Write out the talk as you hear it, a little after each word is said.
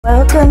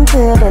Welcome to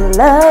the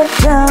Love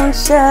Junk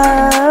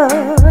Show.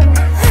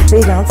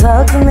 We gon'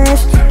 talk some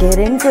ish, get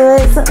into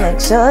it, so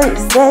make sure you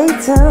stay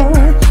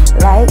tuned.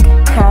 Like,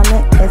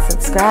 comment, and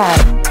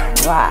subscribe.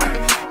 Wow.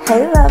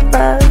 Hey, love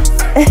bugs.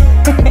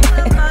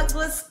 Love bugs,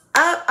 what's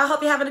up? I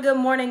hope you're having a good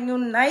morning,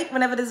 noon, night.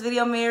 Whenever this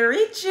video may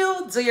reach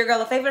you, do your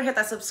girl a favor, hit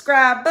that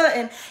subscribe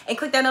button and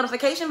click that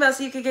notification bell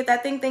so you can get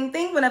that thing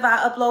whenever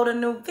I upload a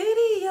new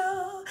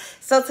video.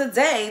 So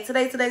today,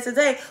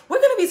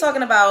 we're gonna be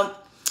talking about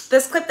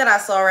this clip that I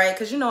saw, right?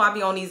 Because you know I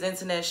be on these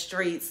internet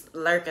streets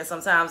lurking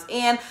sometimes.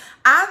 And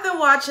I've been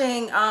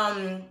watching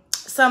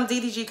some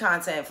DDG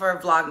content for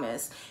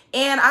Vlogmas.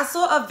 And I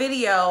saw a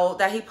video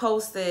that he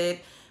posted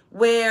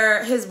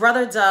where his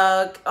brother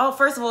Doug,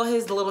 first of all,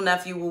 his little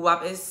nephew Woo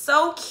Wop is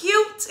so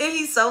cute and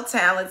he's so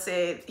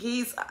talented.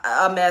 He's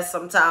a mess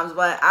sometimes,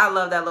 but I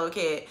love that little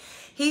kid.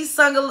 He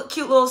sung a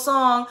cute little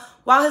song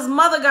while his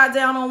mother got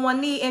down on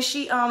one knee, and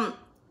she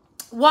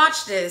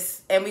watched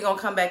this, and we're gonna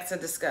come back to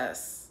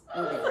discuss.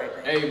 We'll be right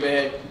back. Hey,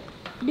 man.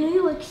 Do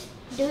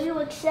you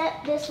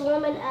accept this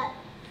woman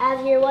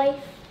as your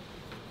wife?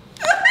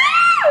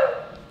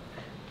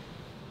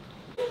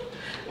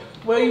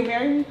 Will you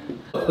marry me?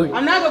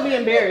 I'm not gonna be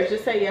embarrassed.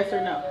 Just say yes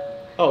or no.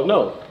 Oh,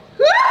 no.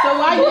 So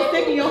why are you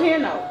sticking your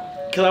hand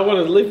out? Because I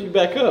want to lift you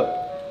back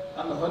up.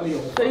 So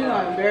you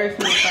gonna embarrass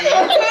me?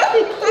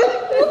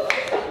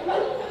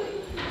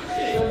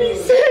 He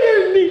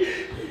said me.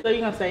 So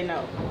you gonna say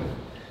no?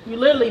 You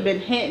literally been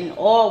hinting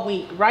all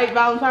week, right,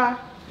 Valentine?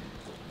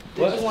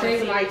 That you wanted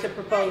somebody to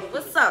propose.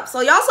 What's up? So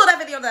y'all saw that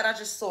video that I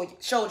just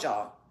showed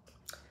y'all.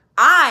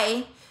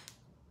 I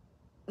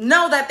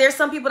know that there's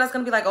some people that's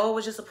gonna be like, oh, it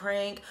was just a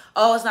prank.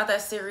 Oh, it's not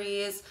that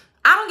serious.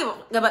 I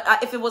don't give a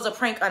if it was a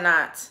prank or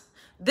not.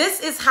 This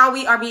is how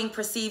we are being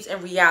perceived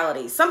in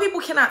reality. Some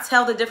people cannot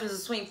tell the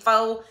difference between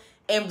faux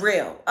and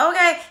real.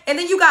 Okay? And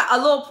then you got a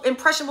little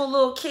impressionable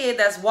little kid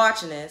that's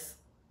watching this.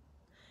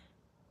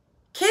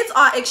 Kids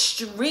are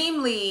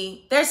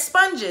they're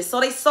sponges, so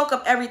they soak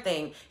up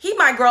everything. He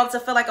might grow up to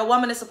feel like a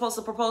woman is supposed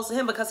to propose to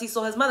him because he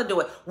saw his mother do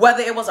it,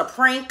 whether it was a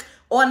prank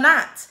or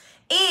not.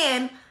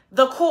 And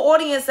the core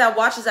audience that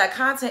watches that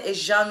content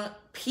is young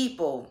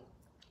people.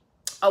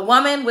 A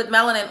woman with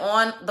melanin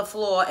on the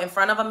floor in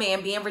front of a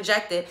man being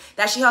rejected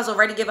that she has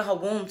already given her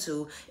womb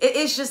to. It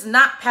is just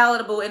not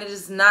palatable, and it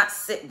does not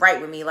sit right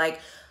with me.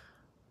 Like,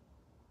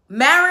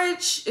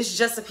 marriage is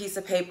just a piece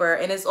of paper,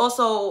 and it's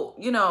also,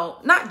 you know,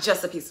 not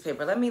just a piece of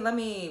paper. Let me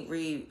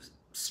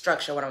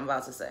restructure what I'm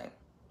about to say.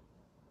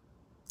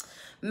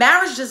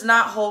 Marriage does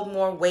not hold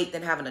more weight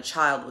than having a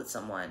child with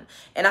someone.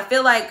 And I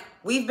feel like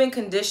we've been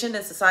conditioned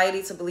in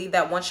society to believe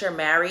that once you're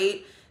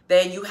married,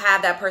 then you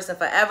have that person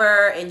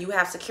forever and you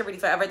have security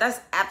forever. That's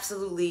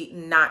absolutely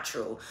not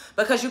true.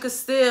 Because you could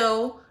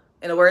still,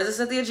 in the words of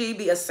Cynthia G,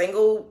 be a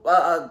single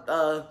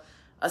mother,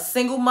 a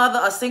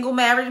single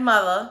married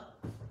mother,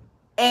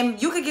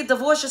 and you could get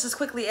divorced just as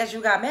quickly as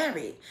you got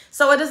married.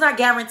 So it does not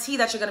guarantee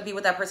that you're going to be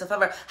with that person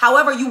forever.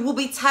 However, you will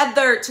be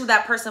tethered to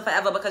that person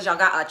forever because y'all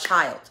got a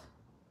child.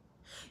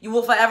 You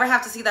will forever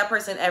have to see that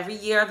person every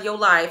year of your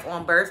life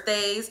on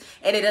birthdays.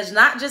 And it does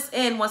not just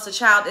end once the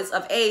child is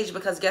of age,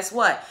 because guess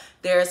what?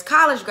 There's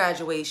college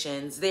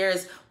graduations,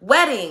 there's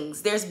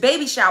weddings, there's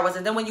baby showers.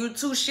 And then when you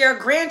two share a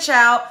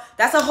grandchild,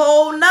 that's a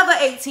whole nother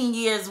 18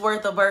 years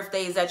worth of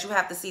birthdays that you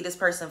have to see this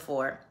person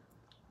for.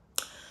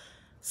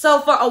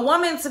 So for a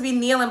woman to be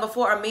kneeling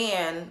before a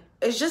man,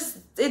 it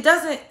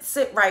doesn't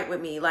sit right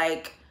with me.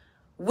 Like,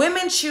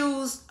 women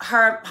choose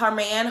her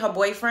man, her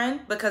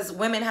boyfriend, because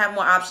women have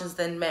more options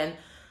than men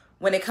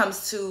when it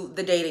comes to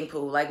the dating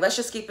pool. Like, let's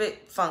just keep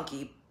it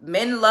funky.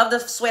 Men love to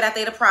swear that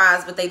they the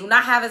prize, but they do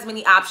not have as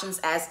many options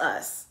as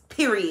us.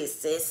 Period,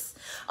 sis.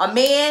 A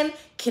man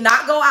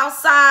cannot go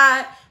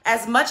outside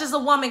as much as a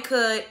woman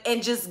could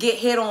and just get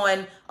hit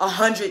on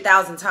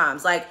 100,000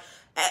 times. Like,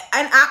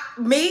 and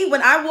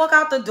when I walk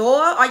out the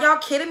door, are y'all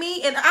kidding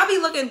me? And I be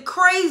looking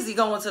crazy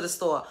going to the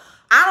store.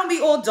 I don't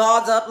be all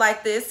dolled up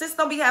like this. Sis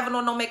don't be having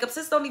on no makeup.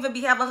 Sis don't even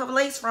be having her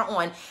lace front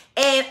on.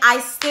 And I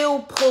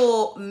still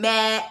pull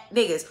mad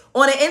niggas.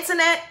 On the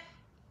internet,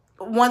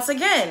 once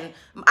again,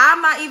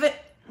 I'm not even...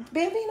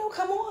 Bambino,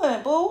 come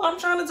on, boo. I'm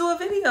trying to do a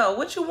video.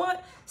 What you want?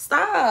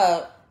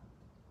 Stop.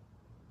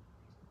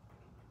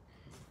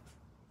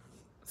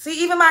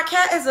 See, even my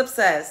cat is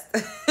obsessed.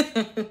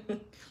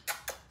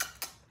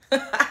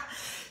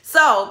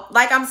 So,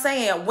 like I'm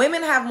saying,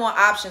 women have more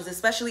options,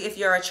 especially if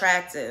you're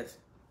attractive.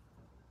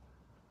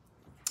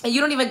 And you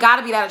don't even got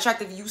to be that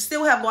attractive. You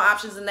still have more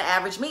options than the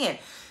average man.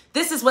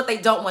 This is what they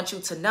don't want you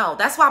to know.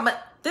 That's why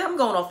I'm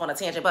going off on a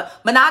tangent.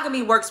 But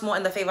monogamy works more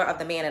in the favor of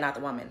the man and not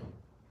the woman.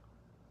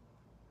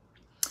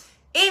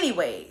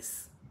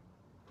 Anyways,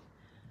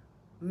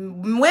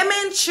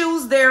 women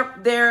choose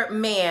their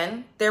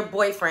man, their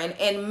boyfriend,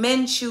 and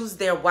men choose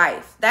their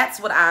wife. That's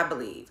what I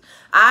believe.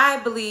 I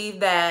believe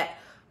that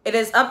it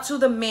is up to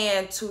the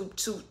man to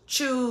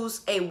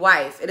choose a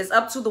wife. It is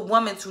up to the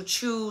woman to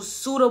choose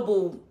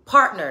suitable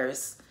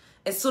partners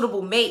and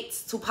suitable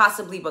mates to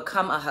possibly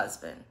become a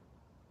husband.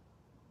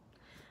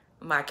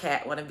 My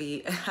cat want to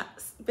be...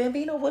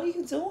 Bambino, what are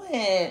you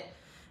doing?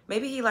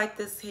 Maybe he liked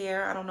this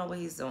hair. I don't know what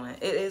he's doing.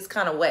 It is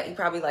kind of wet. He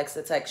probably likes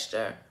the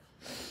texture.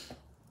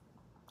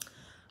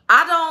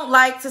 I don't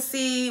like to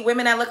see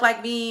women that look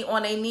like me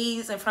on their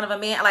knees in front of a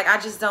man. Like, I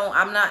just don't.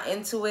 I'm not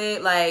into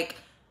it. Like,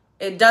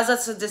 it does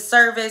us a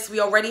disservice. We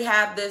already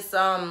have this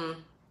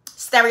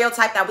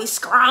stereotype that we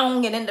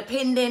strong and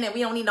independent and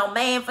we don't need no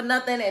man for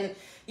nothing. And,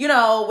 you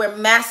know, we're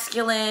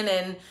masculine.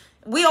 And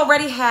we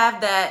already have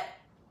that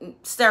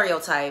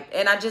stereotype.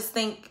 And I just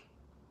think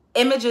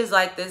images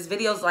like this,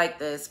 videos like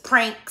this,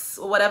 pranks,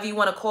 or whatever you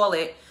want to call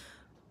it,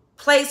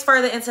 plays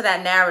further into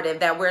that narrative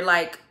that we're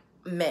like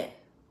men.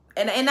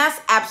 And that's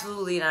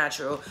absolutely not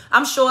true.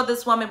 I'm sure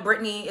this woman,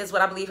 Brittany is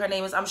what I believe her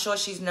name is. I'm sure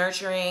she's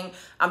nurturing.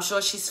 I'm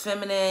sure she's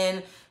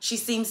feminine. She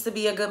seems to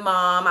be a good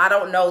mom. I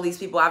don't know these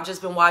people. I've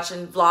just been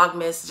watching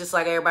Vlogmas just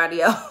like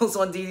everybody else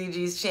on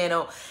DDG's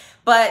channel.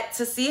 But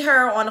to see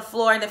her on the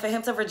floor and then for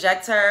him to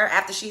reject her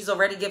after she's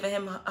already given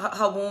him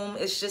her womb,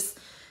 it's just,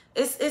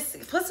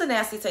 it puts a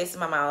nasty taste in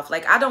my mouth.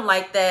 Like, I don't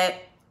like that.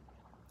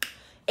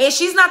 And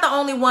she's not the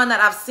only one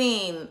that I've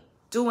seen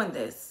doing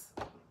this.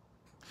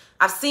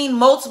 I've seen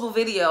multiple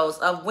videos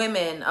of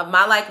women, of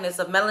my likeness,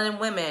 of melanin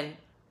women,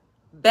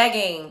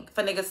 begging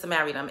for niggas to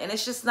marry them. And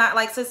it's just not,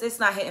 like, sis, it's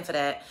not hitting for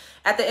that.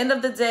 At the end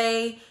of the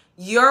day,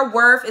 your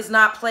worth is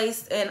not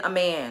placed in a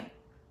man.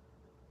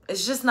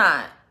 It's just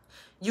not.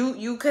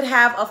 You could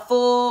have a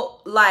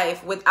full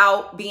life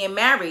without being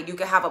married. You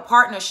could have a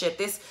partnership.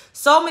 There's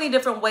so many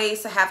different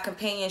ways to have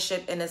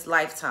companionship in this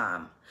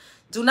lifetime.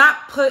 Do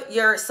not put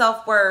your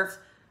self-worth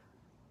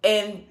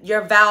and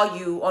your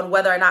value on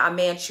whether or not a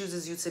man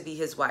chooses you to be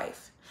his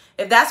wife.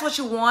 If that's what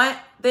you want,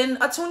 then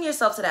attune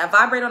yourself to that.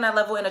 Vibrate on that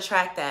level and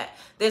attract that.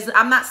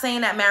 I'm not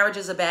saying that marriage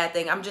is a bad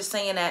thing. I'm just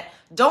saying that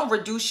don't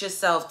reduce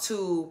yourself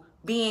to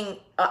being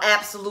an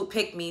absolute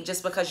pick-me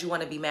just because you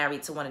want to be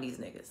married to one of these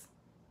niggas.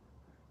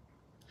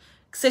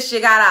 Sis,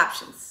 you got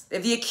options.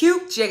 If you're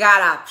cute, you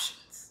got options.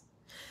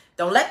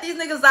 Don't let these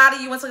niggas lie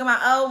to you and talk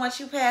about, oh, once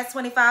you pass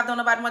 25, don't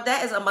nobody want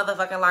that. Is a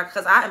motherfucking lie,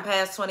 because I am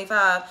past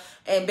 25.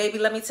 And baby,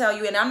 let me tell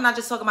you, and I'm not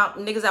just talking about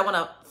niggas that want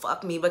to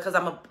fuck me because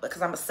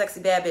I'm a sexy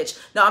bad bitch.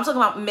 No, I'm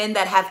talking about men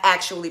that have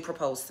actually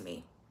proposed to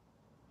me.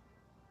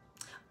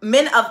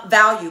 Men of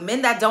value,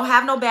 men that don't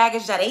have no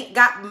baggage, that ain't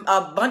got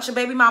a bunch of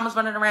baby mamas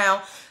running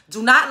around.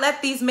 Do not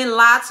let these men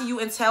lie to you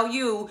and tell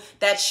you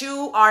that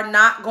you are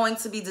not going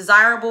to be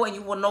desirable and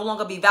you will no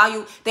longer be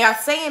valued. They are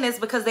saying this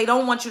because they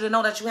don't want you to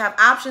know that you have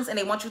options and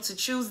they want you to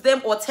choose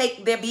them or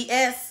take their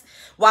BS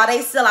while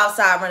they still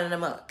outside running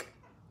amok.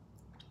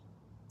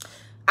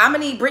 I'm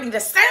gonna need Brittany to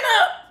stand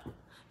up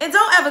and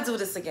don't ever do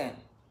this again.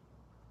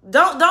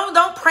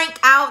 Don't prank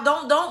out.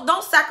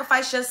 Don't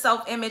sacrifice your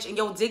self-image and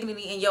your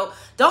dignity and your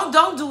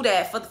don't do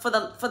that for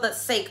the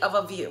sake of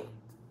a view.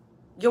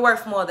 You're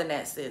worth more than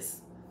that, sis.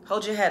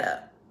 Hold your head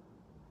up.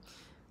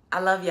 I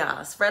love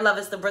y'all. Spread love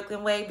is the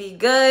Brooklyn way. Be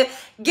good.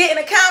 Get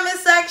in the comment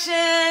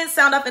section.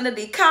 Sound up into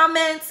the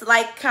comments.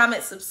 Like,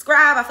 comment,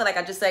 subscribe. I feel like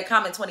I just said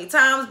comment 20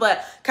 times,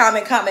 but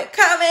comment.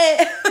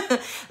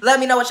 Let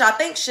me know what y'all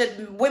think.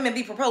 Should women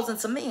be proposing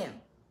to men?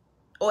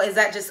 Or is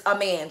that just a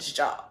man's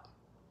job?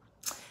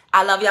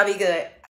 I love y'all. Be good.